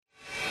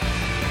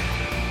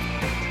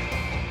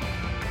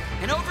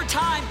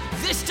time,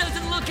 this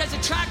doesn't look as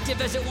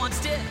attractive as it once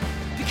did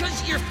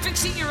because you're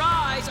fixing your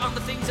eyes on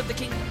the things of the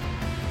kingdom.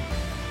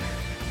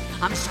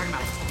 I'm just talking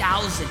about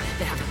 1,000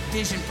 that have a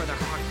vision for their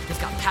heart. They've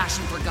got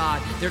passion for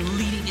God. They're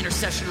leading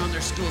intercession on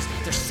their schools.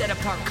 They're set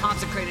apart,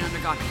 consecrated under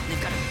God. And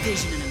they've got a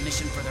vision and a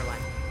mission for their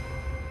life.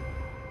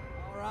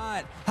 All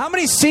right. How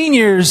many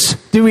seniors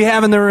do we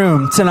have in the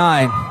room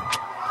tonight?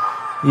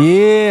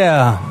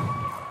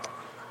 Yeah.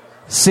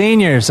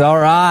 Seniors. All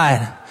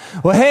right.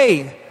 Well,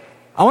 hey,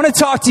 I want to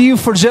talk to you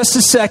for just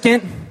a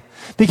second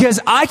because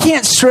I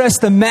can't stress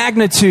the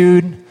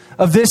magnitude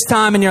of this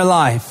time in your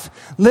life.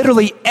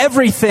 Literally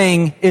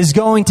everything is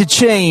going to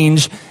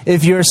change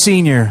if you're a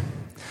senior.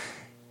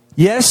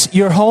 Yes,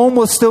 your home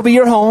will still be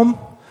your home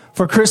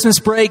for Christmas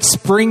break,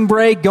 spring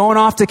break, going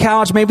off to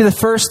college, maybe the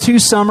first 2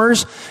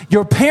 summers.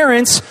 Your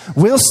parents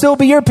will still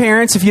be your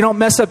parents if you don't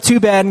mess up too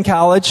bad in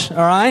college, all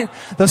right?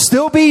 They'll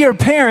still be your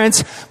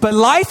parents, but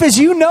life as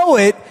you know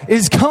it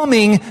is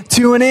coming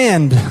to an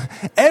end.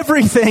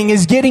 Everything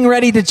is getting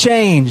ready to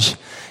change.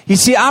 You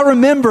see, I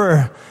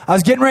remember I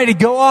was getting ready to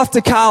go off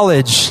to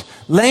college,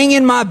 laying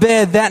in my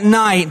bed that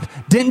night,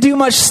 didn't do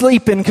much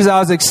sleeping because I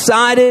was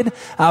excited,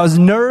 I was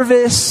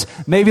nervous,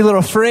 maybe a little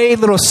afraid,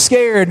 a little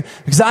scared,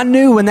 because I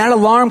knew when that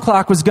alarm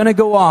clock was going to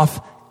go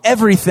off,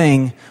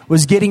 everything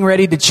was getting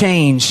ready to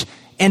change,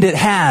 and it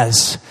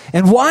has.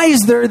 And why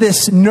is there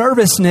this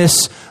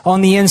nervousness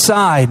on the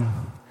inside?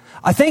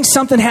 I think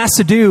something has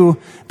to do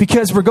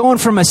because we're going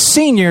from a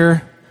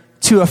senior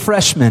to a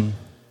freshman.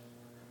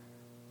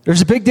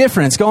 There's a big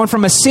difference going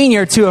from a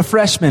senior to a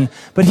freshman,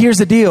 but here's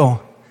the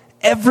deal.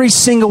 Every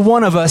single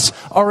one of us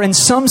are in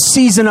some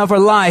season of our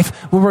life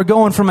where we're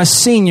going from a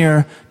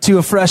senior to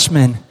a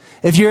freshman.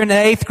 If you're in the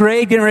 8th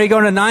grade, getting ready to go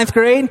into 9th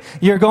grade,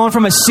 you're going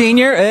from a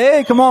senior,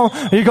 hey, come on.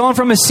 You're going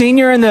from a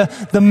senior in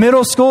the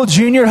middle school,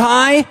 junior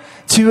high,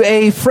 to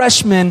a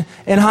freshman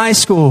in high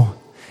school.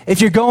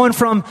 If you're going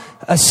from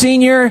a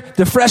senior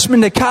to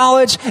freshman to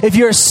college, if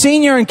you're a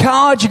senior in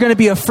college, you're going to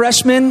be a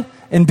freshman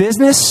in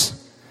business.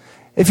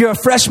 If you're a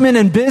freshman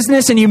in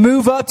business and you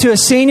move up to a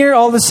senior,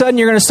 all of a sudden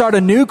you're going to start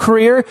a new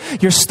career.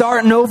 You're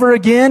starting over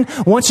again.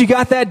 Once you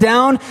got that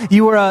down,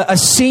 you were a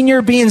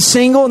senior being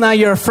single. Now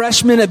you're a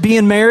freshman at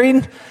being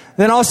married.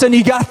 Then all of a sudden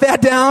you got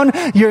that down.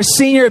 You're a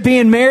senior at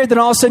being married. Then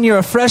all of a sudden you're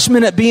a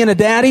freshman at being a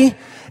daddy.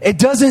 It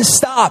doesn't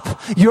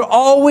stop. You're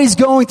always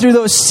going through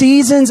those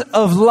seasons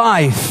of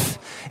life.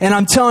 And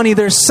I'm telling you,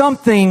 there's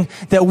something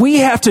that we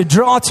have to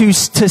draw to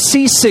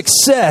see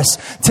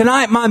success.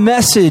 Tonight, my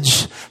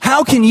message,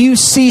 how can you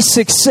see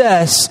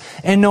success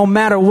and no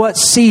matter what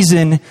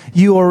season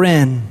you are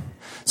in?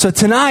 So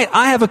tonight,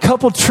 I have a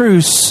couple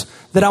truths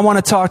that I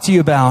want to talk to you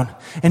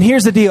about. And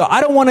here's the deal.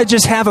 I don't want to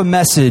just have a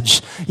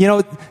message. You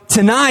know,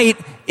 tonight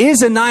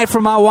is a night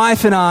for my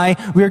wife and I.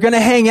 We were going to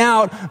hang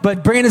out,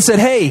 but Brandon said,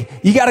 hey,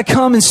 you got to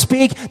come and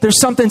speak. There's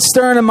something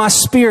stirring in my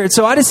spirit.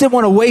 So I just didn't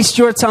want to waste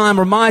your time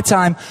or my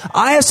time.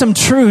 I have some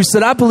truths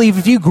that I believe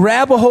if you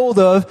grab a hold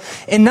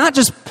of and not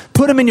just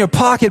put them in your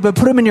pocket, but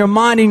put them in your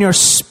mind and your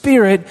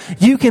spirit,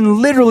 you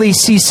can literally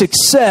see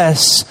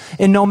success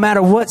in no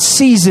matter what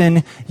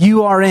season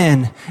you are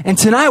in. And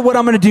tonight what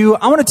I'm going to do,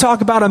 I want to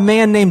talk about a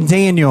man named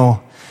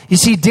Daniel. You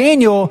see,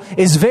 Daniel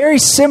is very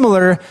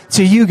similar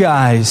to you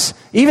guys.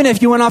 Even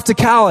if you went off to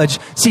college.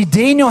 See,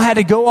 Daniel had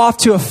to go off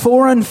to a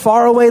foreign,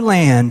 faraway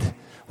land. It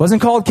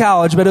wasn't called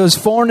college, but it was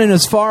foreign and it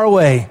was far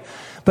away.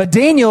 But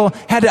Daniel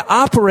had to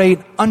operate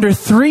under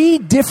 3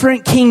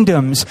 different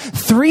kingdoms,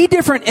 3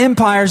 different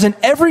empires, and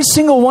every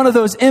single one of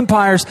those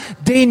empires,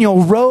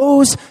 Daniel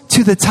rose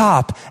to the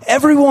top.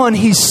 Everyone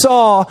he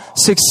saw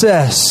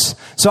success.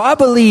 So I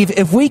believe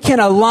if we can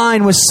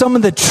align with some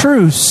of the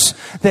truths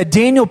that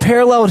Daniel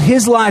paralleled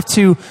his life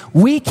to,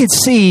 we could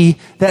see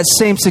that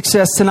same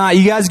success tonight.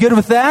 You guys good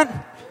with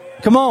that?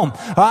 Come on.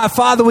 All right,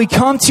 Father, we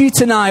come to you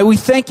tonight. We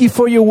thank you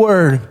for your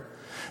word.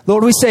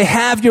 Lord, we say,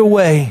 have your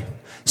way.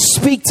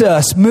 Speak to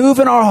us. Move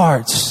in our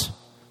hearts.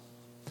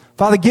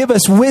 Father, give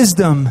us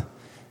wisdom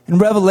and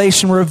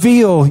revelation.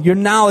 Reveal your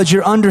knowledge,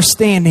 your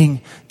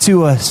understanding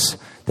to us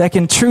that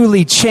can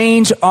truly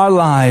change our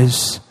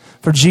lives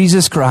for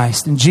Jesus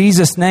Christ. In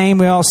Jesus' name,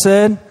 we all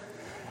said,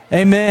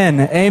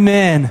 amen.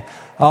 Amen.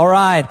 All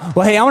right.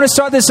 Well, hey, I want to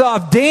start this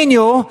off.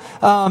 Daniel,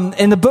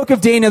 in the book of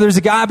Daniel, there's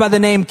a guy by the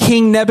name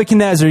King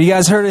Nebuchadnezzar. You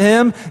guys heard of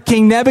him?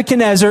 King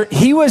Nebuchadnezzar.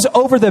 He was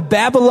over the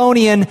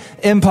Babylonian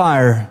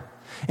Empire.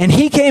 And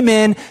he came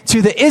in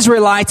to the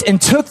Israelites and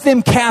took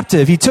them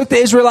captive. He took the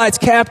Israelites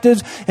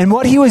captives. And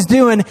what he was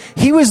doing,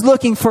 he was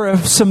looking for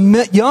some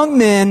young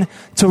men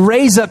to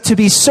raise up to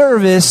be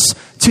service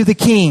to the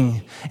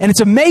king. And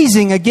it's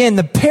amazing, again,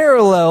 the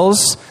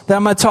parallels that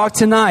I'm going to talk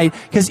tonight.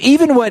 Because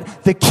even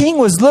what the king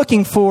was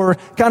looking for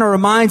kind of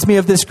reminds me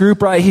of this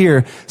group right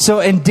here. So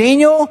in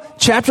Daniel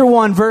chapter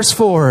 1, verse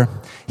 4,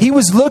 he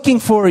was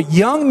looking for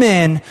young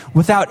men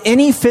without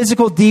any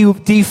physical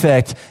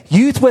defect,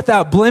 youth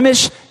without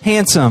blemish,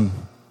 handsome.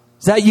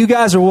 Is that you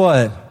guys or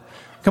what?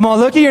 Come on,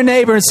 look at your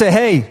neighbor and say,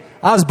 hey,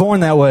 I was born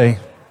that way.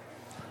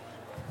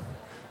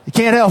 You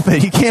can't help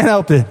it. You can't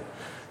help it.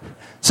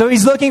 So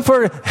he's looking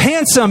for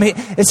handsome.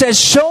 It says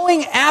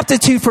showing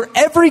aptitude for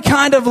every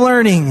kind of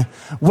learning.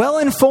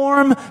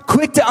 Well-informed,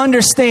 quick to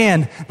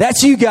understand.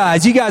 That's you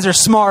guys. You guys are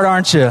smart,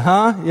 aren't you?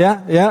 Huh?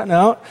 Yeah,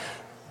 no.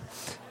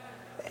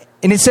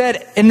 And it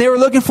said, and they were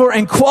looking for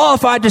and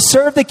qualified to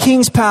serve the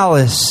king's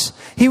palace.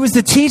 He was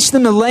to teach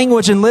them the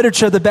language and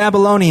literature of the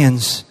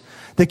Babylonians.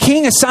 The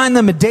king assigned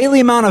them a daily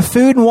amount of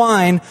food and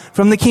wine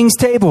from the king's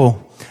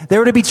table. They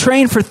were to be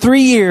trained for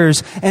 3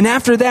 years, and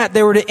after that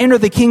they were to enter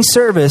the king's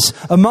service.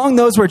 Among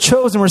those who were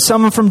chosen were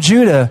some from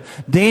Judah: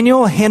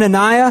 Daniel,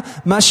 Hananiah,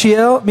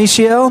 Mishael,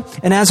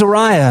 and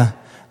Azariah.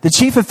 The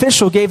chief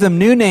official gave them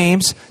new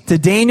names. To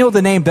Daniel,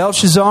 the name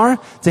Belshazzar.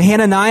 To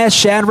Hananiah,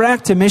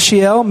 Shadrach. To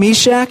Mishael,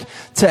 Meshach.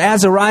 To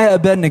Azariah,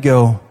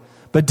 Abednego.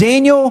 But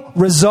Daniel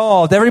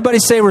resolved. Everybody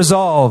say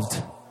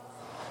resolved.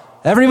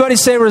 Everybody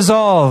say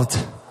resolved.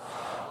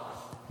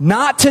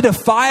 Not to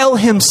defile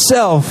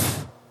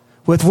himself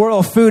with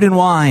worldly food and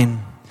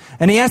wine.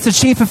 And he asked the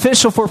chief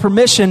official for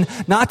permission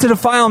not to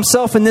defile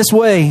himself in this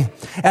way.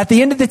 At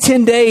the end of the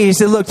 10 days,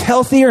 they looked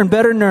healthier and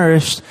better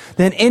nourished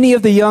than any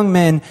of the young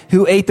men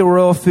who ate the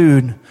royal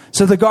food.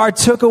 So the guard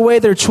took away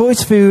their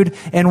choice food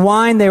and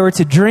wine they were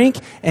to drink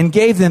and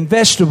gave them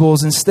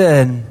vegetables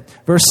instead.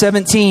 Verse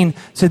 17,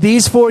 to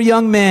these 4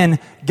 young men,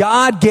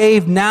 God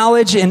gave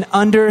knowledge and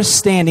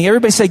understanding.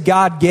 Everybody say,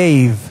 God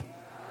gave.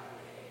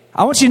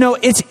 I want you to know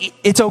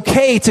it's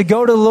okay to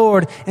go to the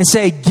Lord and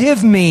say,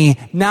 give me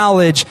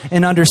knowledge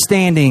and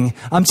understanding.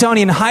 I'm telling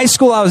you, in high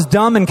school I was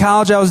dumb, in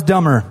college I was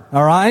dumber.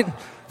 All right?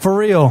 For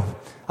real.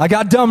 I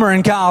got dumber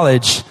in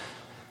college.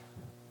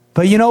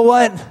 But you know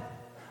what?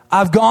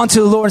 I've gone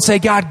to the Lord and say,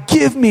 God,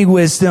 give me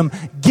wisdom.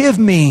 Give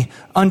me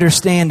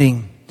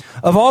understanding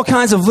of all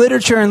kinds of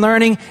literature and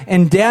learning,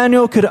 and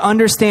Daniel could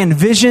understand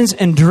visions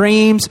and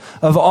dreams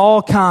of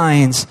all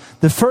kinds.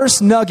 The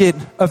first nugget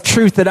of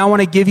truth that I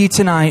want to give you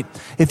tonight,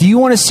 if you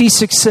want to see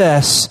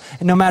success,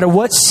 and no matter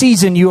what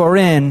season you are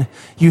in,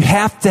 you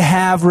have to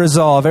have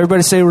resolve.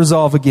 Everybody say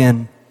resolve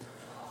again.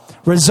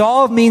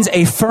 Resolve means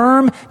a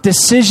firm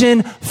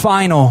decision,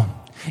 final.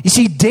 You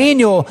see,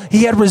 Daniel,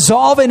 he had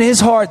resolve in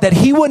his heart that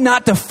he would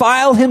not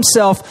defile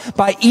himself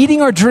by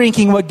eating or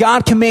drinking what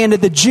God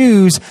commanded the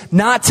Jews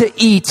not to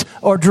eat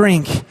or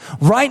drink.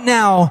 Right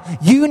now,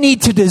 you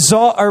need to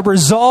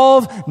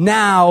resolve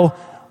now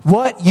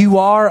what you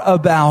are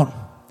about.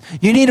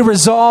 You need to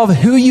resolve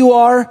who you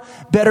are,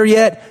 better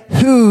yet,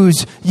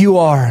 whose you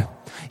are.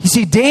 You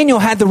see, Daniel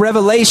had the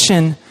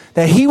revelation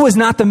that he was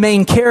not the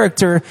main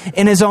character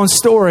in his own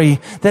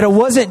story, that it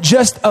wasn't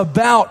just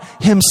about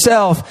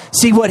himself.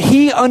 See, what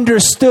he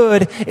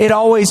understood, it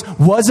always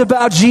was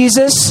about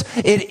Jesus,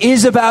 it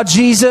is about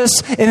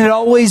Jesus, and it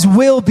always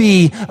will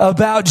be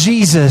about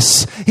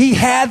Jesus. He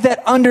had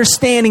that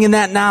understanding and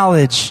that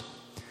knowledge.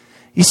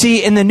 You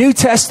see, in the New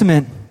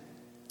Testament,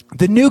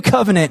 the new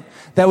covenant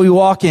that we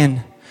walk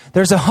in,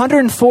 there's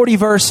 140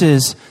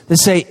 verses that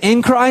say,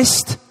 in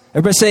Christ,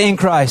 everybody say in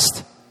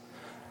Christ,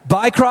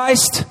 by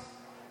Christ,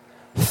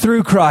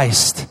 through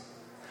Christ.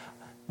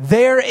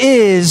 There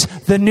is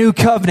the new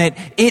covenant.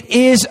 It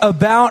is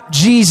about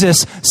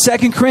Jesus.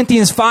 2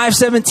 Corinthians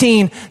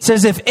 5:17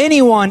 says, if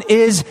anyone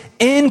is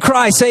in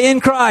Christ, say in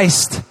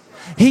Christ,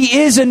 he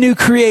is a new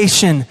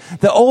creation.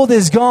 The old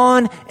is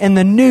gone and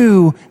the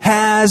new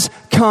has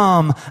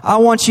come. I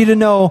want you to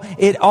know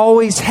it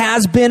always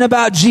has been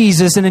about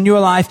Jesus, and in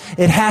your life,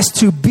 it has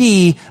to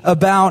be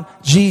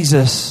about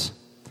Jesus.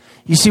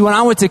 You see, when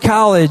I went to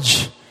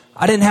college,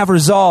 I didn't have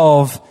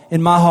resolve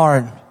in my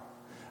heart.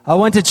 I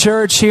went to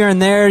church here and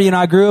there. You know,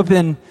 I grew up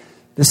in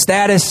the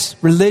status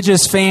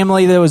religious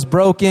family that was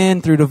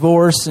broken through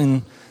divorce,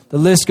 and the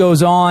list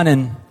goes on.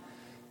 And,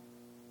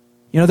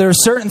 you know, there are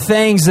certain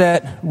things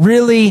that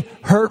really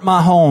hurt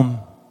my home.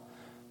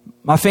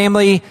 My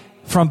family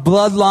from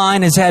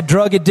bloodline has had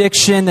drug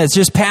addiction that's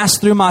just passed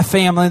through my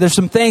family. There's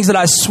some things that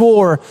I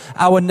swore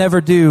I would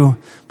never do.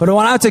 But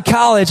when I went to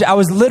college, I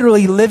was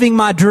literally living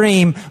my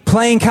dream,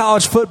 playing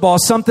college football,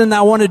 something that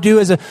I wanted to do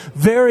as a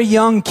very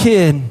young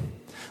kid.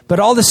 But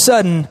all of a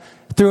sudden,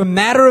 through a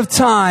matter of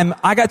time,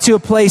 I got to a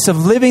place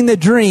of living the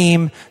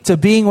dream to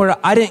being where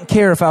I didn't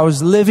care if I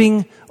was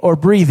living or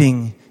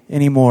breathing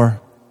anymore.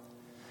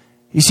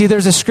 You see,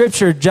 there's a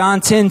scripture,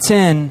 John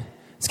 10:10.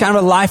 It's kind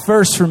of a life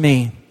verse for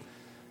me.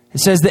 It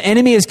says, the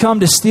enemy has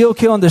come to steal,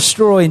 kill, and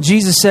destroy. And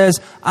Jesus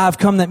says, I've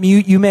come that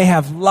you may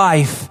have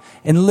life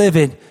and live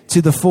it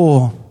to the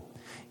full.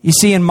 You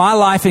see, in my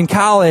life in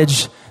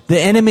college, the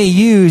enemy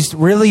used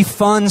really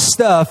fun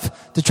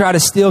stuff to try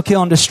to steal,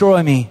 kill, and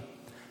destroy me.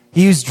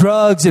 He used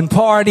drugs and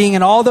partying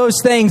and all those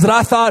things that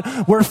I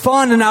thought were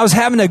fun, and I was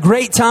having a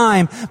great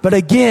time. But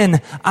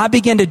again, I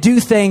began to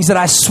do things that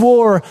I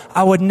swore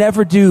I would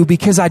never do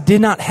because I did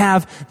not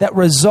have that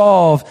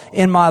resolve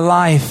in my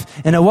life.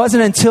 And it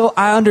wasn't until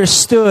I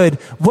understood,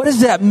 what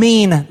does that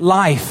mean,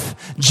 life?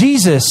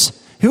 Jesus,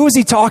 who was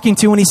he talking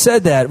to when he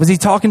said that? Was he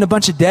talking to a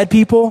bunch of dead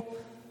people?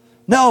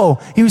 No,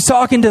 he was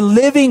talking to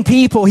living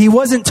people. He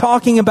wasn't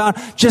talking about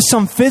just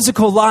some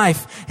physical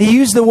life. He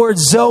used the word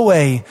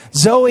Zoe.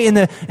 Zoe in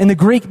the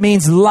Greek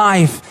means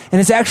life. And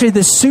it's actually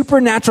the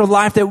supernatural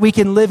life that we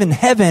can live in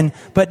heaven,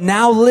 but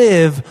now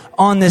live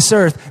on this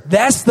earth.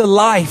 That's the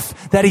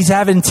life that he's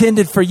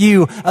intended for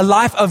you. A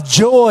life of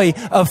joy,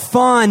 of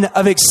fun,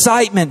 of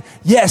excitement.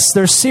 Yes,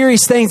 there's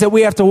serious things that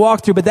we have to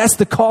walk through, but that's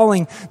the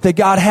calling that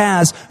God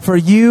has for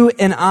you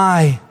and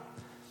I.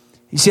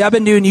 You see, I've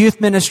been doing youth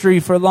ministry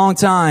for a long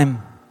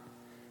time,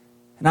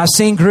 and I've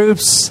seen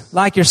groups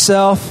like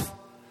yourself,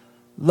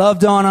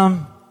 loved on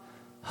them,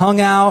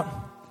 hung out,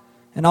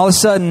 and all of a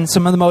sudden,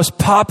 some of the most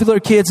popular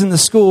kids in the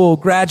school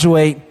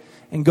graduate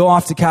and go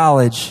off to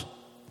college.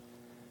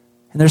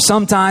 And there's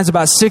sometimes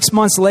about 6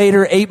 months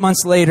later, 8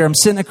 months later, I'm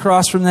sitting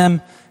across from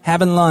them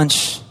having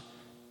lunch,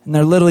 and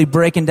they're literally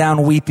breaking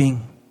down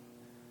weeping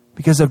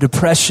because of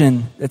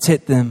depression that's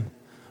hit them,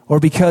 or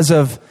because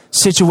of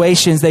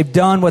situations. They've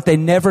done what they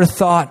never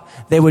thought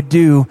they would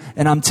do.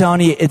 And I'm telling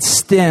you, it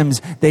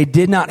stems. They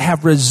did not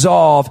have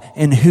resolve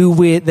in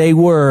who they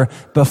were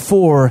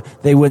before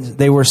they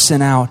were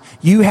sent out.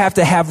 You have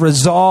to have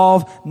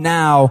resolve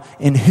now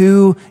in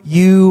who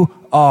you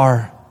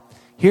are.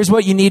 Here's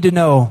what you need to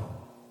know.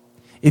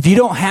 If you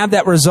don't have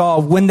that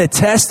resolve, when the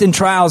tests and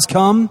trials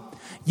come,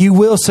 you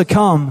will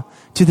succumb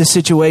to the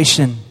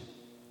situation.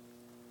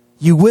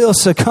 You will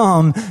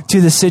succumb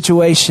to the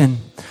situation.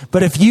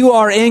 But if you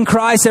are in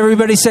Christ,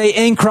 everybody say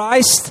in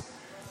Christ,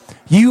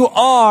 you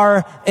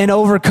are an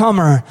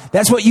overcomer.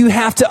 That's what you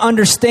have to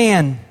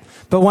understand.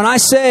 But when I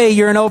say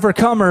you're an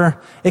overcomer,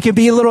 it can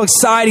be a little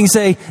exciting.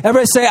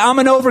 Everybody say, I'm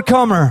an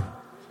overcomer.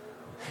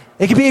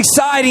 It can be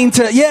exciting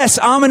yes,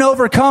 I'm an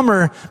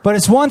overcomer. But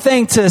it's one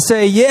thing to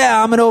say,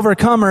 yeah, I'm an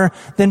overcomer,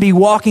 than be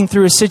walking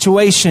through a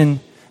situation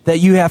that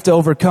you have to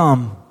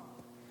overcome.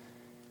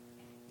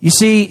 You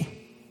see,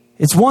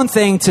 it's one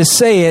thing to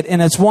say it,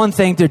 and it's one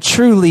thing to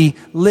truly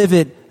live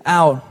it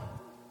out.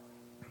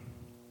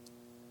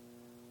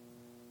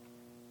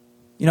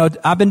 You know,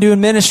 I've been doing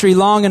ministry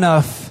long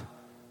enough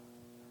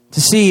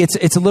to see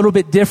it's a little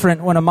bit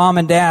different when a mom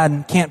and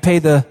dad can't pay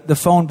the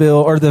phone bill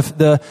or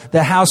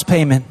the house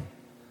payment.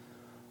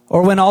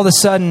 Or when all of a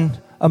sudden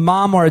a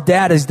mom or a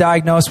dad is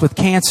diagnosed with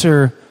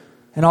cancer,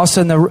 and all of a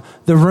sudden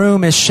the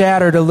room is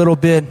shattered a little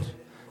bit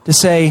to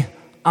say,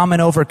 I'm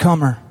an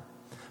overcomer.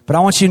 But I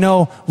want you to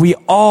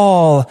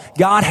know,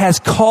 God has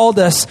called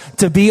us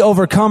to be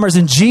overcomers.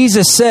 And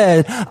Jesus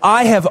said,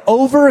 I have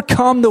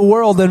overcome the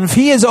world. And if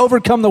He has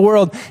overcome the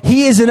world,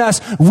 He is in us.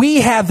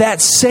 We have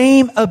that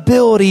same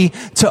ability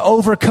to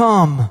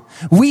overcome.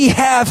 We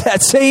have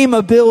that same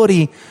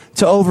ability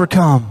to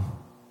overcome.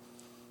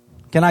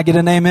 Can I get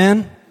an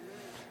amen?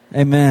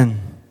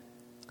 Amen.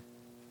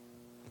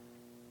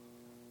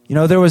 You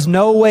know, there was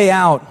no way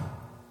out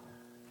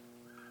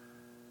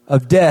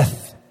of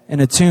death in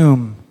a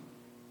tomb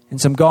and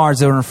some guards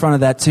that were in front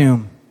of that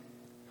tomb.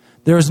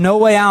 There was no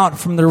way out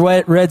from the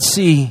Red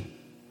Sea.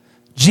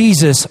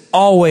 Jesus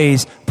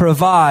always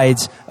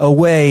provides a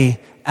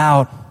way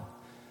out.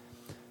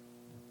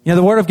 You know,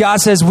 the Word of God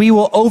says we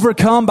will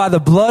overcome by the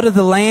blood of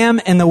the Lamb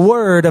and the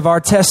word of our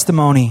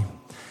testimony.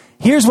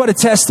 Here's what a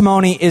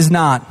testimony is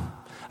not.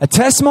 A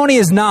testimony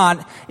is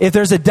not if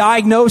there's a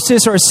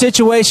diagnosis or a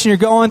situation you're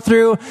going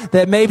through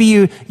that maybe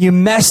you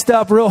messed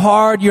up real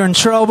hard, you're in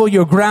trouble,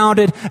 you're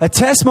grounded. A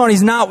testimony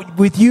is not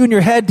with you and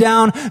your head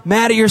down,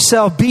 mad at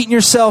yourself, beating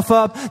yourself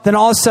up, then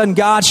all of a sudden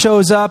God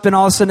shows up and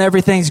all of a sudden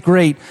everything's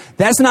great.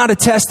 That's not a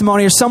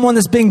testimony. Or someone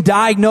that's being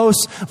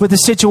diagnosed with a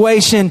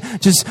situation,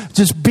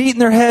 just beating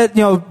their head,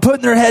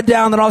 putting their head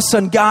down, then all of a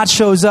sudden God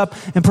shows up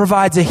and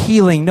provides a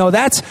healing. No,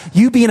 that's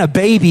you being a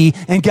baby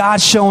and God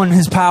showing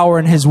His power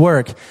and His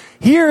work.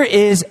 Here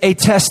is a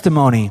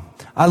testimony.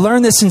 I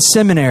learned this in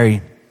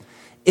seminary.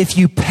 If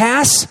you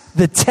pass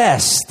the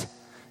test,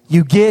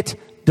 you get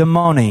the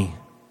money.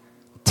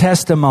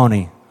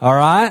 Testimony. All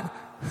right?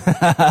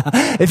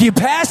 If you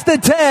pass the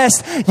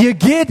test, you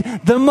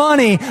get the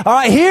money. All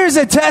right, here's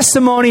a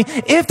testimony.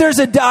 If there's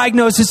a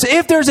diagnosis,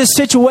 if there's a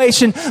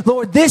situation,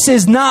 Lord, this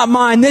is not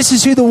mine. This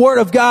is who the Word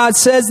of God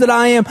says that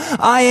I am.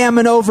 I am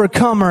an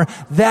overcomer.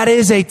 That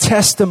is a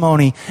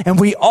testimony. And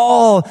we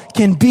all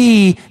can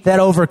be that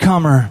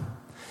overcomer.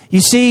 You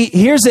see,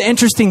 here's the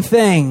interesting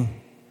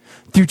thing.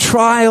 Through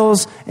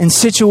trials and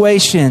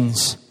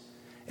situations,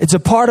 it's a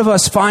part of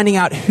us finding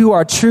out who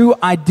our true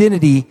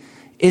identity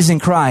is in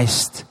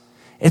Christ.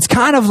 It's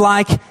kind of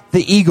like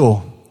the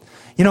eagle.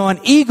 You know, an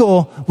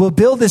eagle will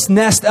build this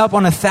nest up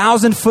on a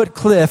 1,000-foot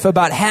cliff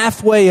about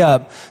halfway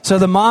up. So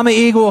the mama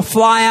eagle will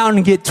fly out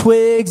and get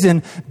twigs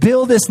and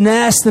build this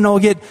nest, and it'll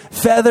get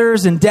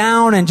feathers and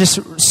down and just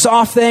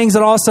soft things,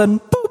 and all of a sudden,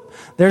 boop,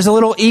 there's a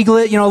little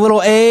eaglet, a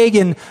little egg,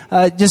 and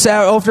just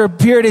after a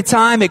period of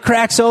time, it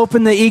cracks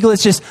open. The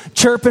eaglet's just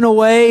chirping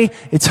away.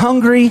 It's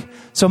hungry.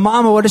 So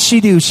mama, what does she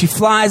do? She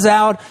flies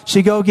out.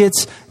 She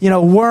gets,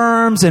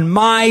 worms and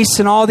mice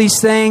and all these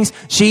things.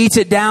 She eats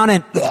it down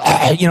and,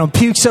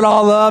 pukes it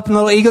all up. And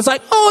the little eagle's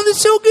like, oh, this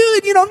is so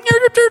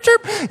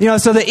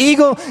good. So the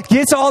eagle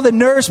gets all the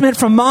nourishment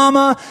from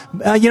mama.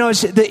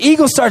 The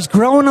eagle starts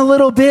growing a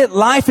little bit.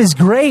 Life is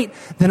great.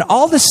 Then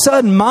all of a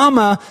sudden,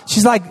 mama,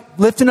 she's like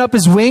lifting up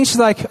his wings. She's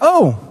like,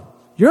 oh,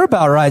 you're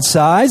about right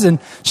size. And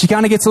she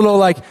kind of gets a little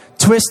like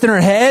twist in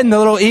her head. And the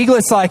little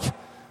eaglet's like,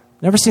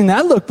 never seen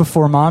that look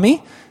before,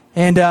 Mommy.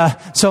 And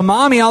so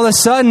Mommy all of a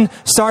sudden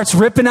starts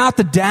ripping out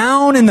the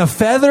down and the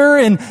feather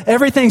and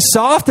everything's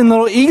soft. And the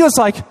little eagle's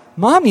like,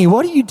 Mommy,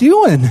 what are you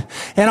doing?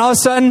 And all of a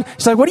sudden,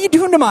 she's like, what are you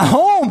doing to my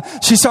home?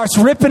 She starts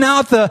ripping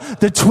out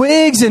the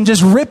twigs and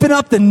just ripping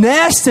up the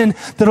nest. And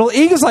the little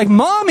eagle's like,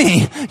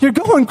 Mommy, you're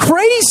going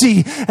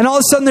crazy. And all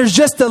of a sudden, there's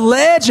just the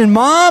ledge and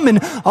Mom. And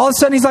all of a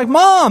sudden, he's like,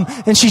 Mom.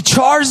 And she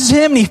charges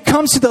him and he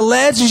comes to the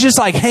ledge. He's just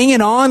like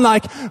hanging on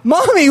like,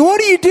 Mommy,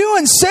 what are you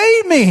doing?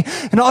 Save me.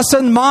 And all of a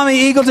sudden, Mommy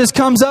eagle just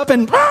comes up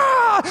and,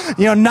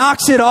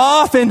 knocks it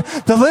off. And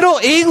the little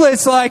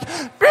eaglet's like,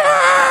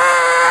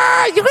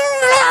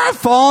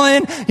 falling.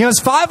 It's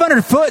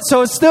 500 foot,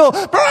 so it's still.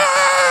 Then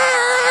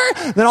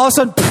all of a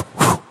sudden,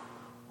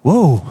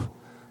 whoa,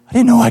 I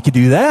didn't know I could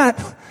do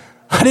that.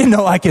 I didn't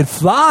know I could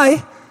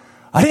fly.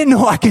 I didn't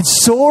know I could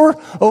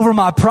soar over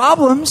my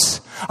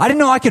problems. I didn't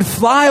know I could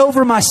fly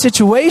over my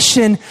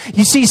situation.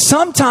 You see,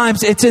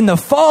 sometimes it's in the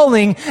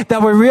falling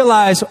that we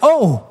realize,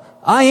 oh,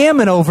 I am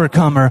an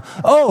overcomer.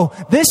 Oh,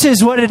 this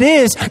is what it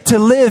is to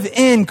live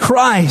in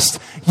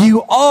Christ.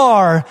 You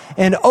are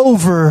an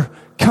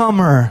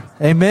overcomer.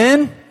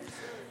 Amen?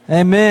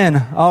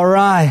 Amen. All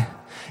right.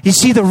 You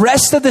see, the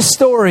rest of the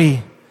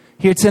story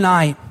here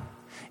tonight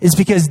is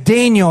because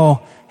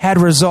Daniel had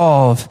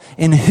resolve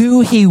in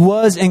who he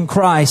was in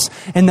Christ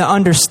and the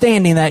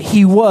understanding that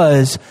he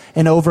was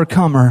an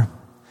overcomer.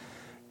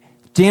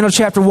 Daniel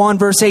chapter 1,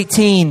 verse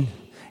 18,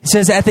 it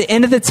says, at the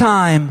end of the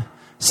time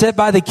set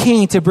by the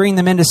king to bring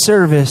them into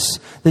service,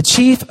 the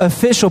chief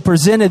official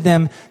presented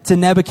them to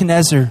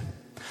Nebuchadnezzar.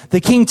 The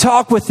king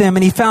talked with them,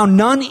 and he found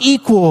none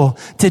equal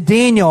to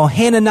Daniel,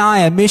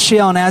 Hananiah,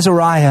 Mishael, and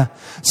Azariah.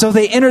 So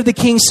they entered the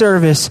king's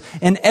service,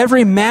 and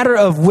every matter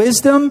of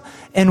wisdom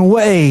and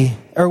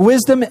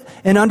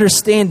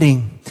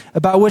understanding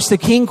about which the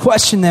king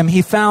questioned them,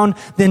 he found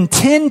them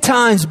 10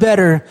 times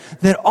better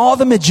than all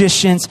the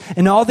magicians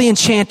and all the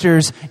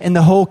enchanters in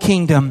the whole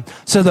kingdom.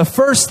 So the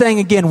first thing,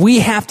 again, we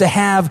have to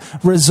have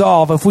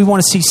resolve if we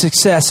want to see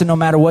success, and no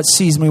matter what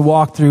season we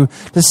walk through.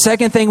 The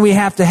second thing we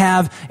have to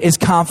have is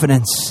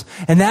confidence.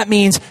 And that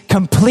means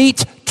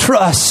complete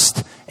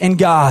trust in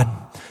God.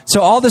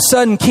 So all of a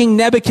sudden, King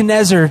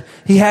Nebuchadnezzar,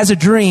 he has a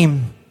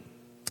dream.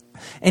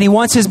 And he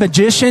wants his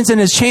magicians and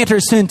his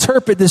enchanters to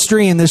interpret this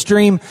dream. This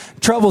dream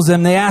troubles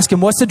them. They ask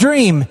him, what's the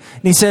dream?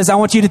 And he says, I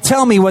want you to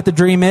tell me what the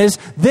dream is,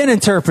 then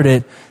interpret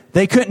it.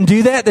 They couldn't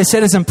do that. They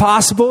said it's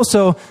impossible.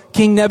 So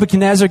King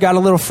Nebuchadnezzar got a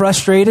little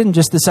frustrated and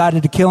just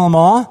decided to kill them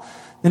all.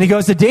 Then he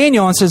goes to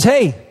Daniel and says,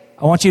 hey,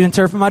 I want you to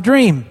interpret my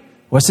dream.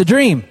 What's the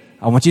dream?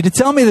 I want you to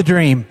tell me the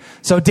dream.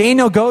 So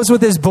Daniel goes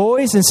with his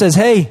boys and says,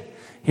 hey,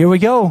 here we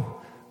go.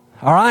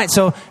 All right,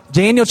 so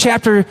Daniel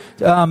chapter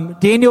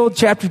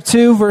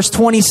 2, verse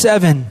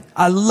 27.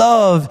 I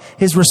love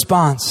his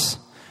response.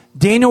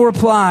 Daniel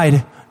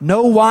replied,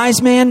 no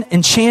wise man,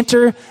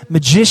 enchanter,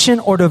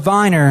 magician, or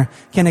diviner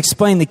can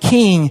explain the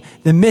king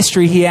the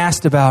mystery he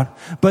asked about.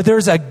 But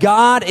there's a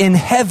God in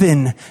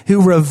heaven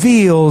who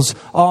reveals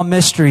all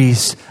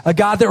mysteries. A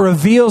God that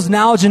reveals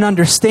knowledge and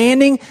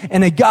understanding,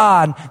 and a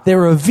God that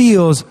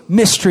reveals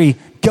mystery.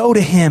 Go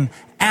to him,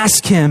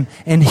 ask him,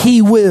 and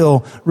he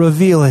will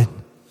reveal it.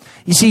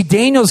 You see,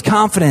 Daniel's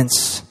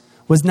confidence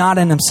was not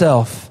in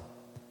himself.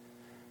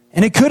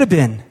 And it could have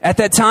been. At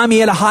that time, he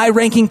had a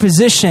high-ranking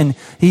position.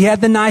 He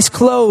had the nice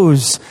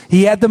clothes.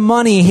 He had the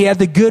money. He had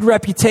the good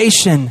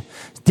reputation.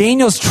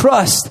 Daniel's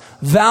trust,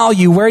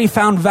 value, where he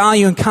found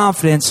value and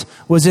confidence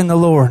was in the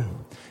Lord.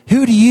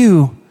 Who do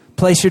you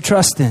place your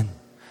trust in?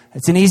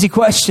 It's an easy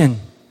question,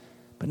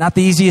 but not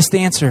the easiest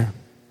answer.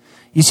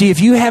 You see,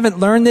 if you haven't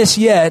learned this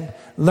yet,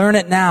 learn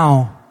it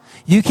now.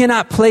 You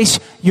cannot place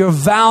your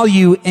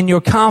value and your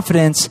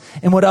confidence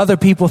in what other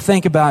people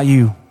think about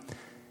you.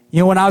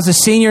 When I was a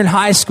senior in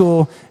high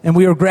school and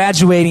we were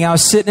graduating, I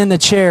was sitting in the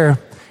chair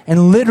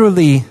and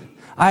literally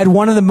I had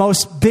one of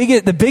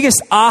the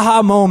biggest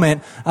aha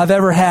moment I've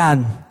ever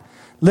had.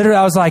 Literally,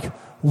 I was like,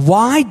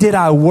 why did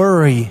I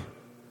worry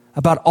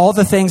about all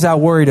the things I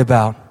worried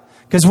about?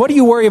 Because what do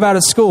you worry about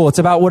at school? It's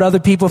about what other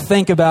people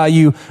think about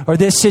you or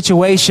this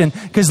situation.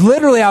 Because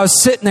literally I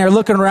was sitting there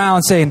looking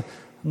around saying,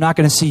 I'm not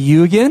going to see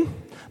you again.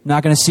 I'm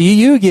not going to see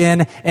you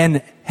again.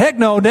 And heck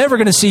no, never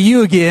going to see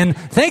you again.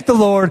 Thank the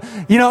Lord.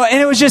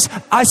 And it was just,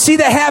 I see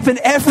that happen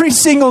every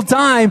single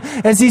time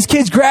as these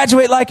kids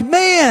graduate like,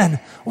 man,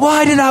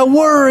 why did I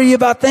worry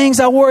about things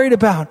I worried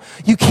about?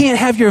 You can't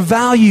have your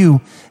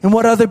value in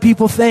what other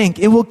people think.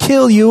 It will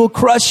kill you. It will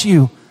crush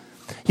you.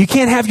 You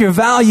can't have your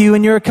value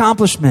in your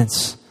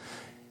accomplishments.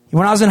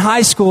 When I was in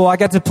high school, I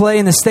got to play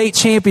in the state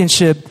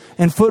championship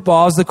in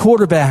football. I was the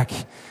quarterback.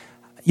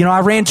 I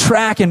ran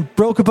track and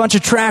broke a bunch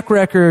of track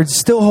records,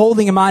 still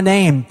holding in my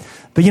name.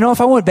 But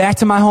if I went back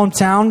to my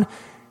hometown,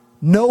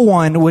 no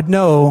one would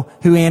know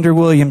who Andrew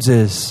Williams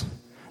is.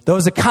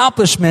 Those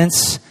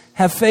accomplishments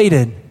have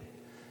faded.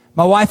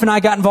 My wife and I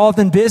got involved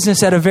in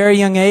business at a very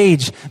young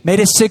age,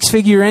 made a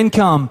 6-figure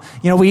income.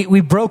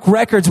 We broke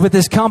records with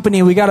this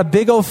company. We got a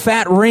big old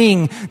fat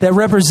ring that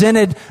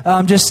represented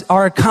just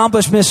our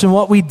accomplishments and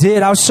what we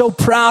did. I was so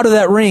proud of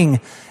that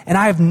ring. And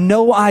I have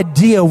no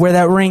idea where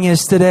that ring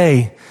is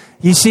today.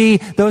 You see,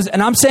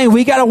 and I'm saying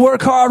we got to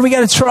work hard, we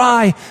got to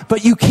try,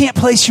 but you can't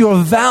place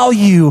your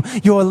value,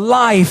 your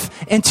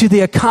life into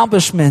the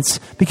accomplishments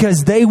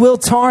because they will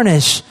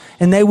tarnish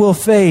and they will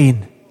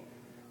fade.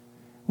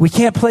 We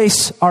can't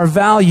place our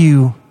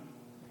value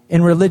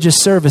in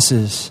religious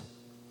services.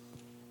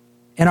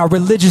 And our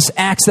religious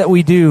acts that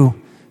we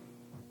do,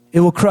 it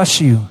will crush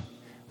you.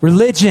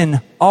 Religion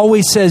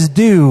always says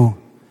do.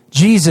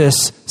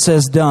 Jesus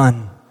says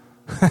done.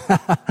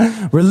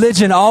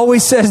 Religion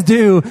always says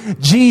do.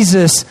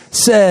 Jesus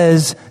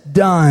says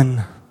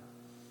done.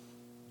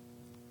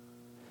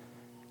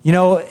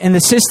 In the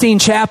Sistine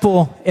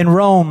Chapel in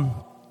Rome,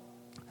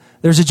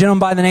 there's a gentleman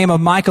by the name of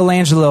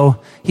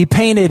Michelangelo. He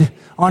painted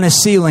on his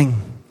ceiling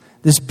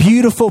this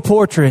beautiful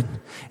portrait.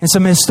 And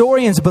some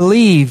historians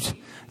believed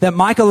that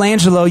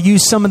Michelangelo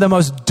used some of the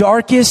most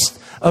darkest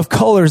of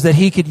colors that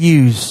he could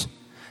use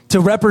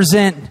to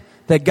represent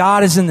that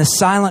God is in the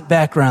silent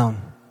background,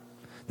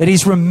 that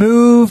he's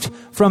removed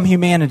from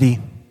humanity.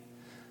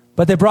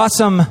 But they brought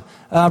some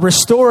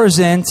restorers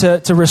in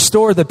to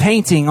restore the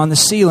painting on the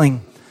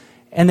ceiling.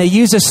 And they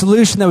used a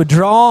solution that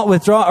would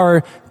withdraw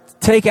or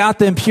take out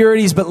the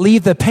impurities but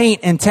leave the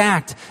paint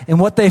intact. And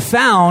what they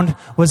found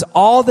was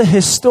all the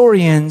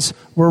historians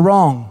were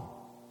wrong.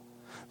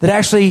 That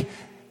actually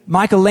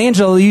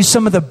Michelangelo used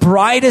some of the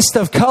brightest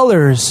of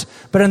colors,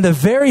 but in the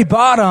very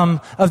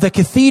bottom of the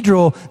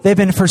cathedral, they've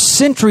been for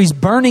centuries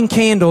burning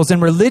candles in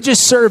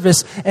religious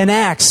service and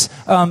acts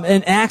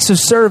of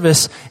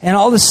service. And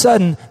all of a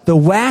sudden, the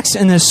wax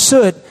and the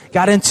soot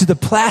got into the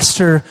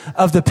plaster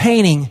of the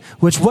painting,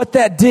 which what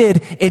that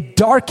did, it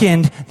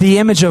darkened the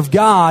image of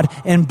God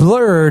and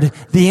blurred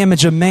the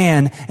image of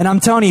man. And I'm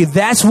telling you,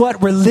 that's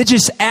what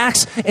religious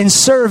acts and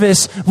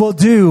service will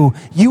do.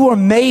 You are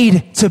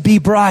made to be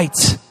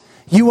bright.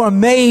 You are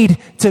made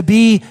to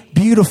be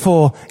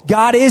beautiful.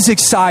 God is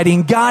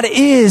exciting. God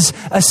is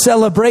a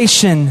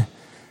celebration.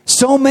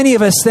 So many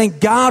of us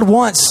think God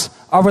wants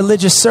our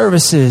religious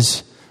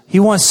services. He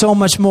wants so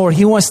much more.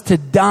 He wants to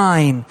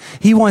dine.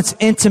 He wants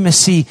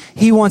intimacy.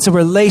 He wants a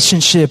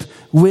relationship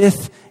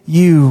with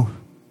you.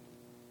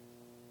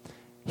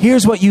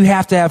 Here's what you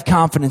have to have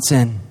confidence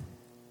in.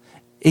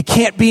 It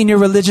can't be in your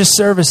religious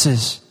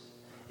services.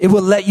 It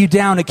will let you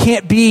down. It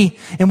can't be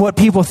in what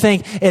people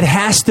think. It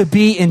has to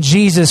be in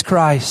Jesus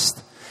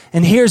Christ.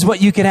 And here's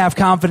what you can have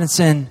confidence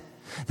in.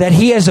 That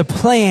He has a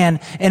plan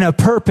and a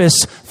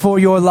purpose for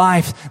your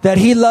life. That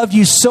He loved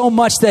you so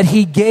much that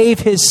He gave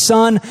His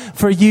Son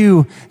for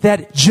you.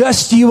 That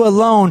just you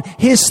alone,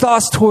 His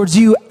thoughts towards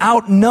you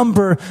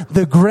outnumber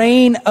the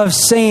grain of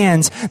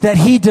sands. That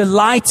He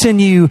delights in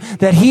you.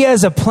 That He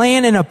has a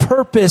plan and a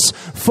purpose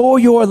for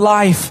your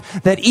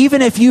life. That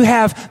even if you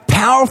have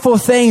powerful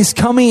things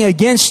coming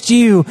against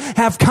you,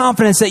 have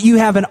confidence that you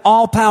have an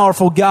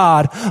all-powerful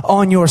God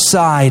on your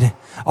side.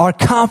 Our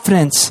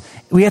confidence,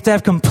 we have to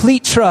have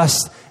complete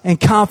trust and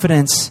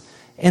confidence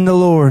in the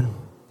Lord.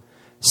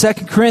 2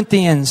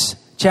 Corinthians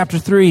chapter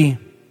 3.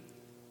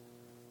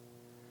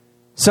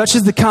 Such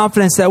is the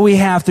confidence that we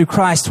have through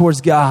Christ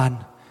towards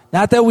God.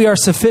 Not that we are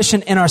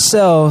sufficient in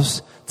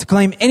ourselves to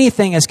claim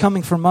anything as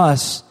coming from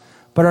us,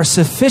 but our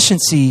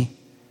sufficiency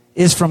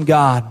is from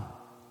God.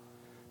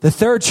 The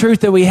third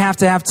truth that we have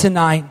to have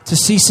tonight to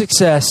see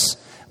success,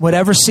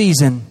 whatever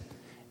season,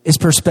 is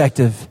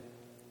perspective.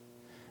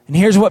 And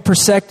here's what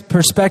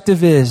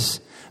perspective is.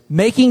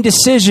 Making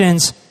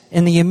decisions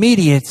in the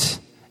immediate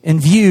in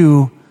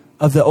view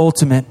of the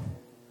ultimate.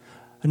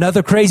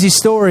 Another crazy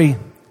story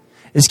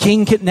is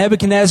King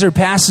Nebuchadnezzar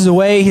passes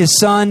away. His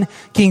son,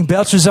 King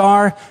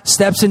Belshazzar,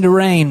 steps into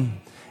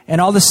reign. And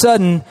all of a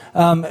sudden,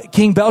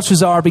 King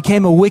Belshazzar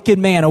became a wicked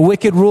man, a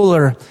wicked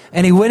ruler.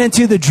 And he went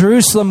into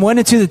Jerusalem, went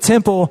into the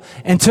temple,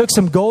 and took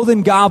some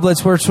golden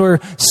goblets which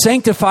were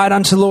sanctified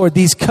unto the Lord,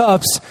 these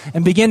cups,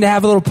 and began to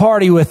have a little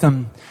party with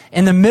them.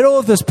 In the middle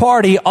of this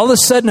party, all of a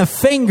sudden a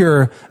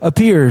finger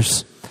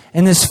appears.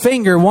 And this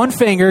finger, one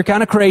finger,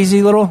 kind of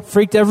crazy, little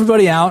freaked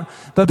everybody out,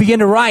 but began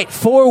to write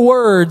 4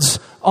 words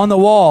on the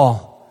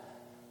wall.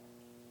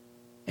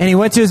 And he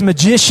went to his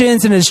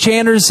magicians and his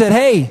chanters and said,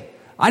 "Hey,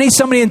 I need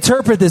somebody to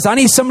interpret this. I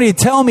need somebody to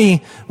tell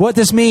me what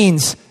this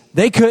means."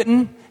 They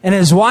couldn't. And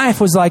his wife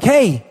was like,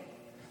 "Hey,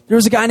 there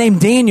was a guy named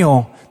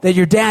Daniel that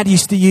your dad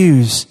used to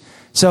use.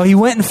 So he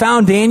went and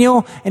found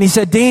Daniel, and he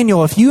said,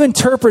 Daniel, if you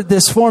interpret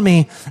this for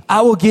me,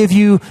 I will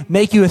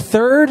make you a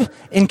third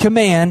in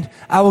command.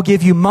 I will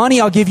give you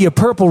money. I'll give you a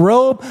purple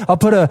robe. I'll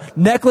put a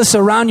necklace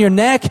around your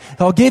neck.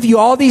 I'll give you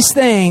all these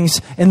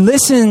things. And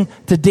listen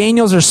to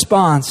Daniel's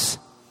response.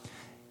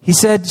 He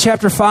said,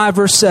 chapter 5,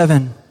 verse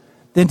 7,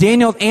 then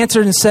Daniel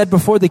answered and said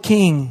before the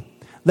king,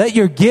 let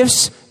your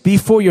gifts be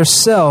for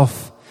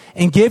yourself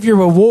and give your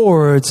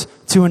rewards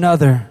to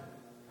another.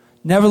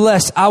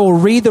 Nevertheless, I will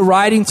read the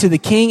writing to the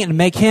king and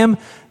make him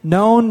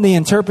known the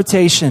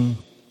interpretation.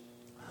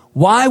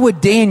 Why would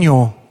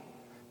Daniel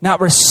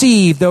not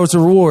receive those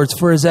rewards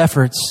for his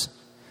efforts?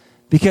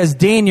 Because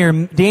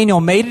Daniel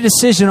made a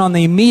decision on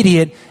the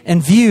immediate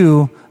in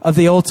view of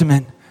the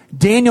ultimate.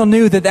 Daniel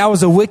knew that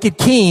was a wicked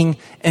king,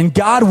 and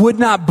God would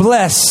not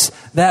bless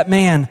that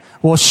man.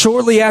 Well,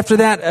 shortly after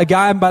that, a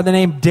guy by the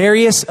name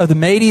Darius of the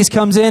Medes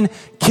comes in,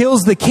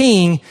 kills the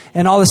king,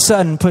 and all of a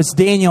sudden puts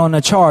Daniel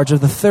in charge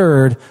of the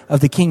third of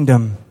the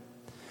kingdom.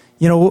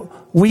 You know,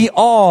 we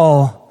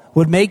all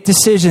would make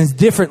decisions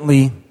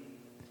differently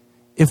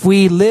if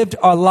we lived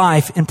our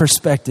life in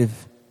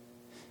perspective.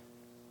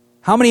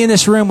 How many in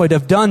this room would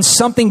have done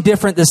something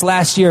different this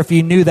last year if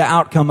you knew the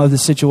outcome of the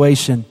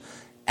situation?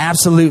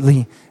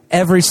 Absolutely.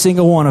 Every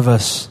single one of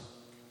us.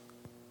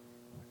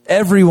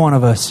 Every one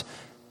of us.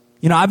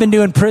 You know, I've been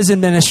doing prison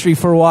ministry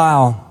for a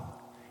while,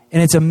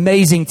 and it's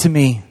amazing to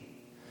me.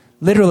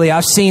 Literally,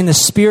 I've seen the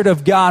Spirit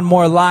of God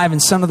more alive in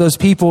some of those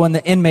people and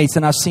the inmates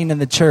than I've seen in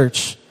the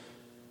church,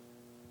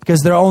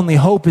 because their only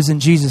hope is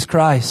in Jesus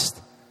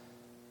Christ.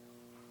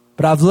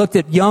 But I've looked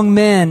at young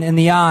men in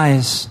the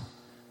eyes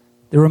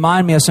that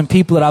remind me of some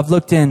people that I've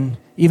looked in,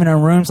 even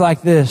in rooms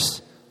like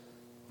this,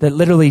 that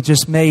literally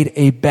just made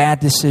a bad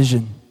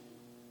decision.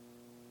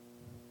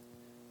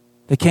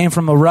 They came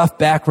from a rough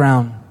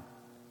background,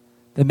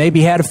 that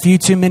maybe had a few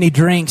too many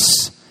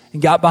drinks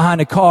and got behind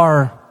a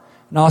car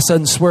and all of a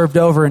sudden swerved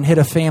over and hit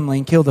a family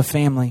and killed a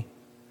family.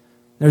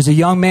 There's a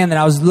young man that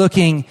I was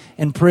looking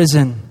in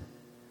prison,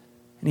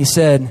 and he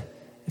said,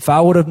 if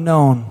I would have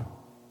known,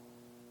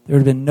 there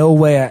would have been no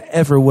way I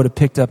ever would have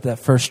picked up that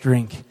first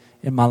drink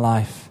in my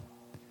life.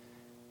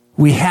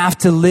 We have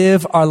to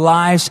live our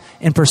lives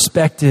in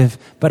perspective.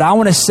 But I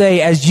want to say,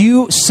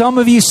 some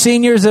of you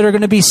seniors that are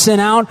going to be sent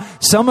out,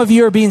 some of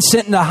you are being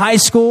sent into high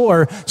school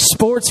or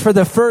sports for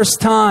the first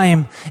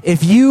time.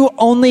 If you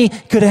only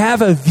could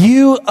have a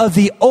view of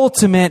the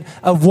ultimate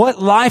of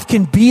what life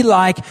can be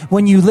like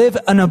when you live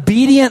an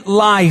obedient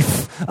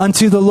life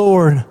unto the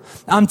Lord.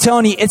 I'm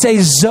telling you, it's a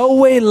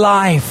Zoe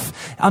life.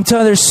 I'm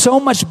telling you, there's so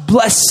much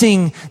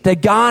blessing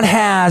that God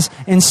has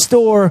in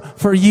store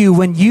for you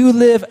when you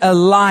live a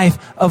life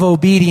of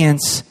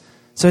obedience.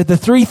 So the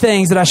three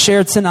things that I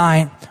shared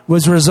tonight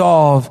was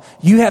resolve.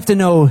 You have to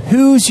know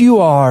whose you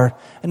are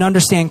and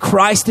understand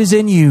Christ is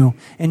in you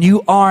and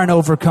you are an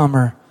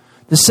overcomer.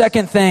 The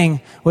second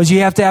thing was you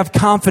have to have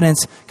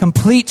confidence,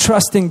 complete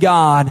trust in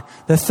God.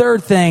 The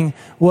third thing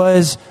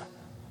was,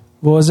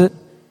 what was it?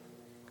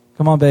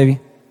 Come on, baby.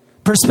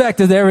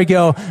 Perspective, there we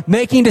go.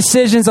 Making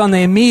decisions on the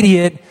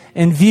immediate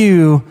in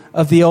view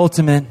of the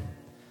ultimate.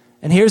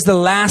 And here's the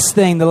last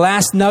thing, the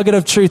last nugget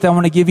of truth I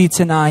want to give you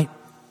tonight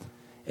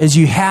is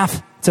you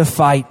have to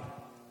fight.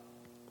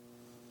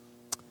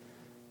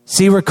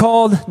 See, we're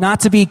called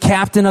not to be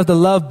captain of the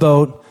love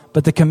boat,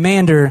 but the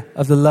commander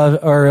of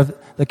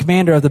the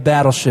commander of the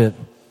battleship.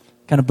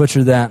 Kind of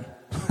butchered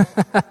that.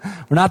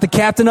 We're not the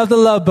captain of the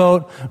love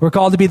boat. We're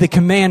called to be the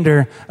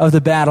commander of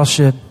the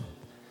battleship.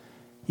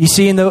 You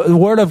see, in the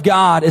Word of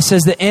God, it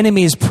says the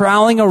enemy is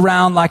prowling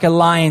around like a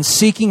lion,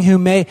 seeking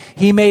whom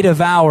he may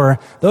devour.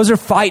 Those are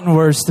fighting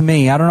words to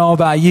me. I don't know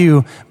about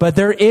you, but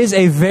there is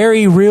a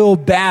very real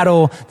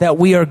battle that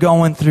we are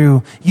going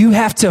through. You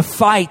have to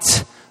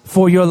fight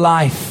for your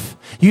life.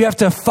 You have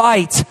to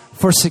fight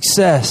for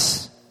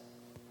success.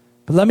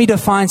 But let me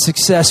define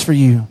success for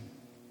you.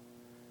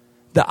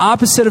 The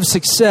opposite of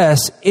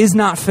success is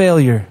not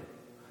failure.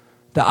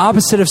 The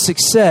opposite of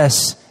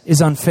success is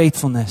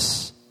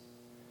unfaithfulness.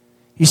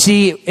 You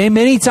see,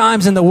 many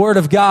times in the Word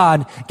of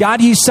God,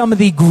 God used some of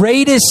the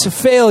greatest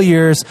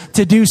failures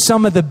to do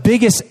some of the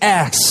biggest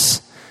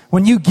acts.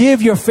 When you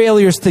give your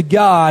failures to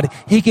God,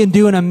 He can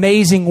do an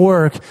amazing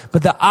work.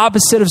 But the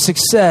opposite of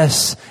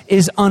success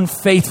is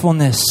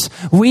unfaithfulness.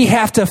 We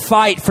have to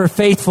fight for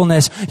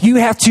faithfulness. You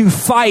have to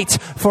fight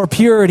for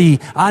purity.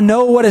 I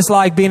know what it's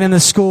like being in the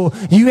school.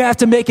 You have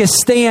to make a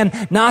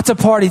stand not to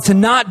party, to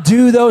not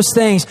do those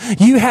things.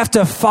 You have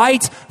to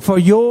fight for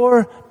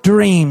your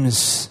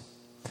dreams.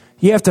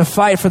 You have to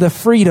fight for the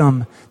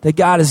freedom that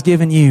God has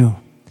given you.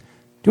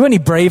 Do any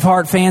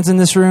Braveheart fans in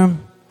this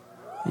room?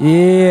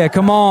 Yeah,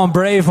 come on,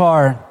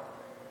 Braveheart.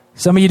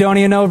 Some of you don't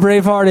even know what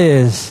Braveheart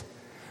is.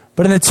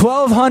 But in the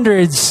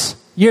 1200s,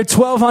 year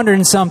 1200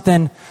 and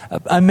something,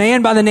 a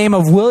man by the name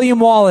of William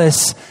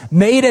Wallace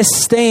made a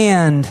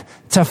stand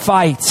to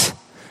fight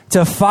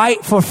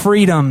for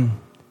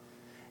freedom.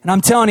 And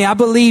I'm telling you, I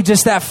believe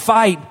just that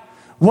fight.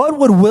 What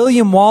would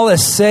William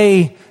Wallace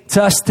say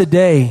to us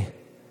today?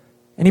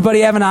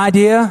 Anybody have an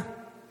idea?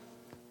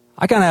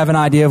 I kind of have an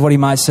idea of what he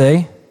might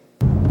say.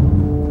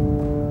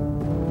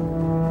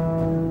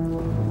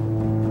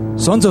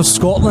 Sons of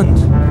Scotland.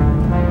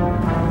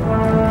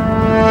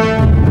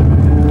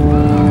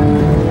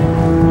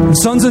 And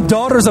sons and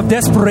daughters of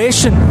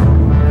desperation,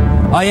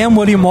 I am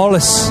William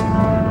Wallace.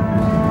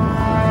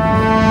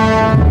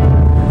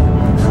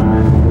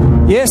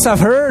 Yes, I've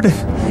heard.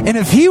 And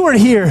if he were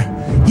here,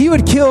 he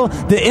would kill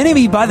the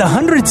enemy by the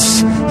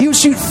hundreds. He would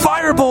shoot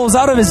fireballs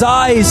out of his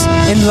eyes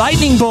and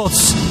lightning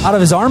bolts out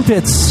of his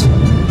armpits.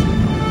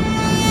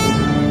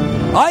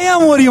 I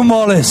am William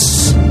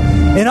Wallace,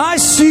 and I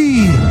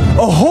see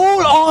a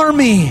whole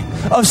army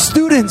of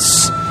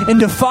students in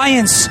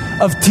defiance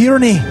of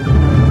tyranny.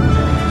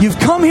 You've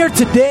come here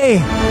today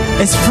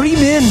as free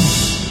men,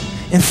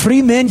 and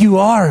free men you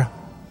are.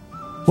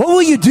 What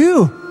will you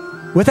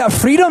do without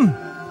freedom?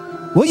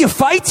 Will you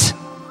fight?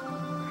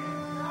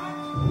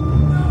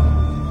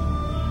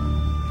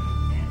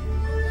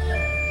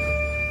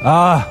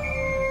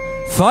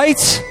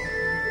 Fight,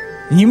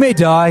 and you may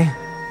die.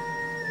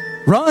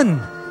 Run,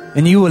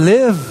 and you will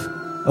live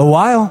a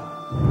while.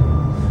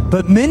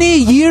 But many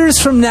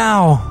years from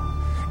now,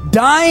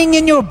 dying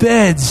in your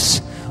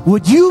beds,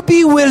 would you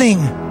be willing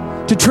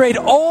to trade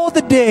all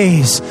the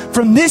days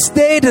from this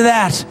day to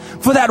that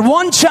for that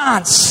one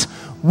chance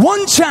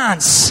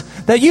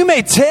that you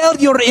may tell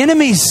your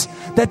enemies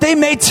that they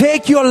may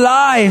take your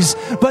lives,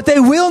 but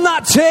they will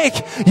not take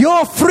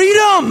your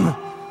freedom?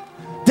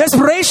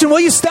 Desperation,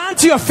 will you stand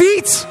to your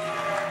feet?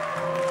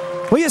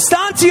 Will you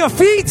stand to your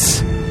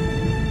feet?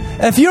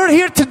 If you're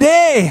here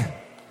today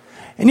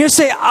and you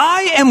say,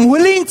 I am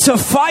willing to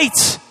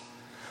fight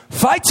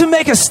to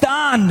make a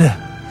stand,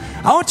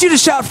 I want you to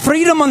shout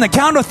freedom on the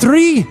count of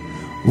 3.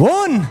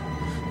 1,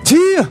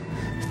 2,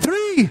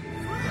 3.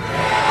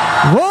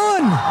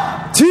 1,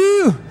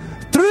 2,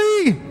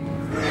 3.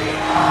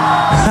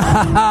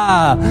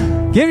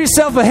 Give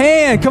yourself a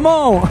hand. Come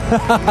on.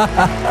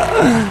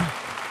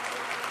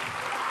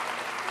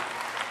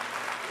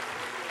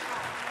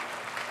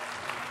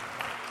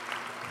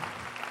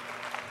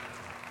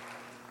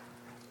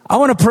 I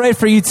want to pray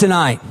for you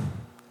tonight.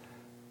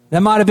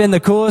 That might have been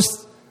the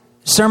coolest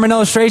sermon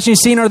illustration you've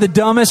seen, or the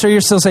dumbest, or you're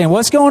still saying,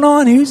 what's going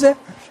on? Who's that?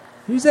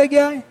 Who's that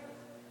guy?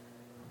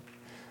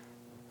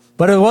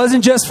 But it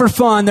wasn't just for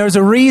fun. There was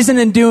a reason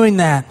in doing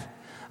that.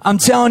 I'm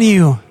telling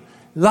you,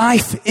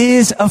 life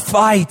is a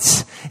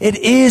fight. It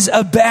is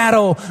a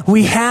battle.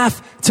 We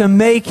have to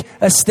make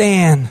a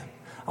stand.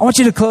 I want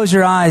you to close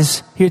your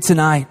eyes here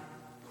tonight.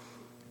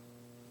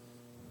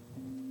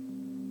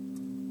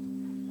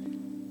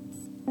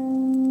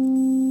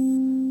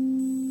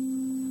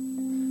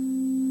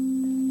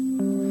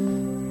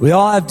 We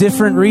all have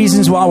different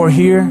reasons why we're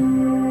here.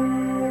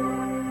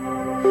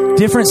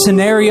 Different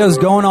scenarios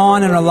going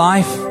on in our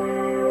life.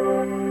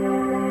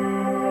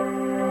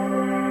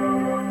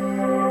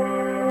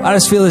 I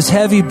just feel this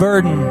heavy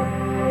burden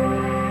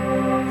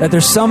that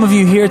there's some of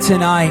you here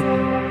tonight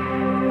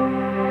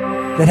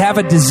that have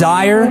a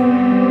desire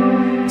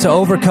to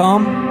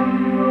overcome.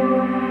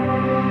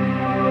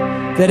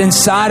 That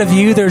inside of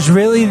you there's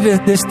really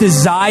this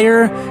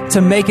desire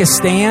to make a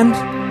stand.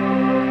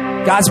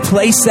 God's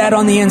placed that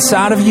on the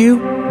inside of you,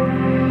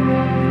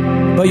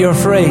 but you're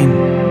afraid.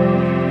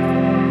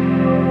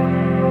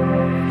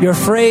 You're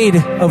afraid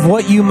of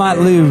what you might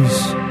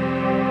lose.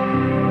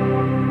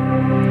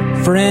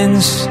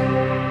 Friends,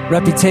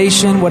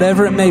 reputation,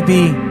 whatever it may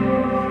be.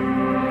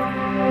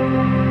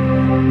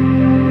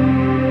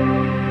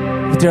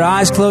 With your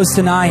eyes closed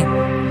tonight,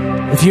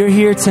 if you're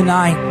here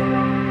tonight,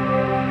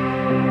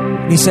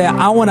 and you say,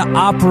 I want to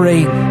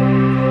operate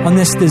on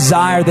this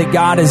desire that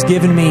God has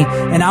given me,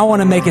 and I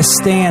want to make a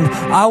stand.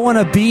 I want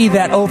to be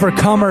that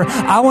overcomer.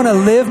 I want to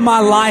live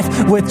my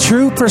life with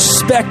true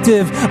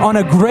perspective on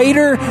a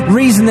greater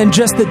reason than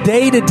just the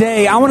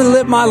day-to-day. I want to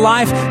live my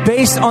life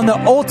based on the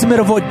ultimate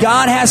of what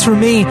God has for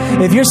me.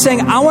 If you're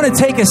saying, I want to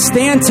take a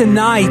stand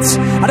tonight,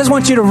 I just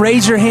want you to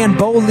raise your hand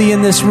boldly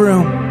in this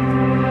room.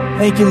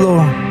 Thank you,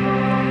 Lord.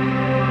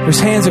 There's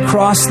hands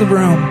across the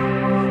room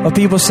of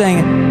people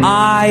saying,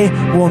 I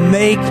will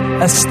make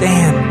a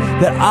stand,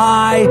 that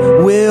I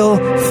will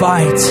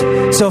fight.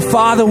 So,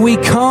 Father, we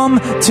come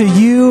to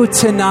you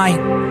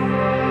tonight.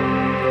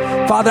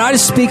 Father, I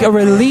just speak a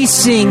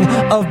releasing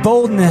of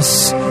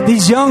boldness.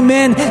 These young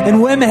men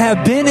and women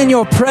have been in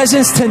your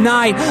presence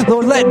tonight.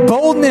 Lord, let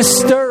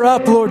boldness stir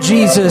up, Lord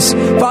Jesus.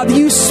 Father,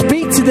 you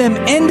speak to them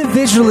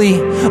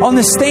individually on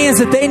the stands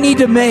that they need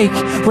to make,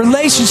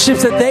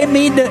 relationships that they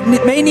may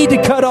need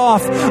to cut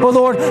off. Oh,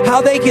 Lord,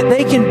 how they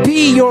can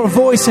be your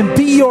voice and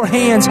be your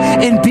hands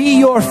and be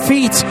your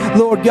feet,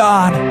 Lord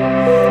God.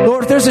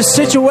 Lord, if there's a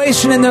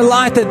situation in their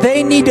life that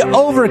they need to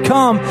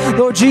overcome,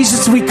 Lord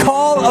Jesus, we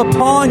call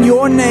upon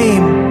your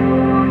name.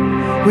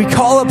 We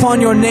call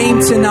upon your name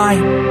tonight.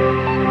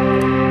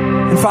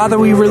 And Father,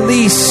 we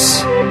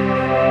release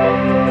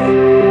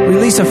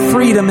a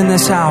freedom in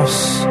this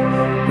house.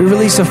 We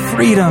release a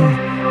freedom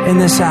in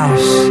this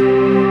house.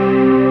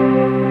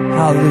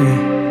 Hallelujah.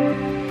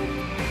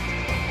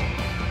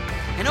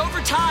 And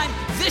over time,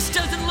 this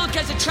doesn't look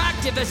as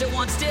attractive as it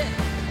once did,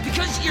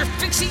 because you're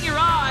fixing your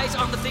eyes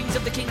on the things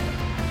of the kingdom.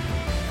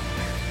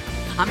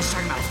 I'm just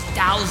talking about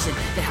 1,000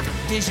 that have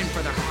a vision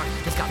for their heart.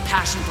 They've got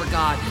passion for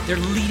God. They're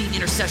leading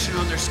intercession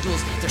on their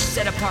schools. They're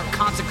set apart,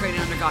 consecrated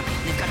under God.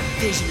 And they've got a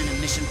vision and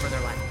a mission for their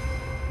life.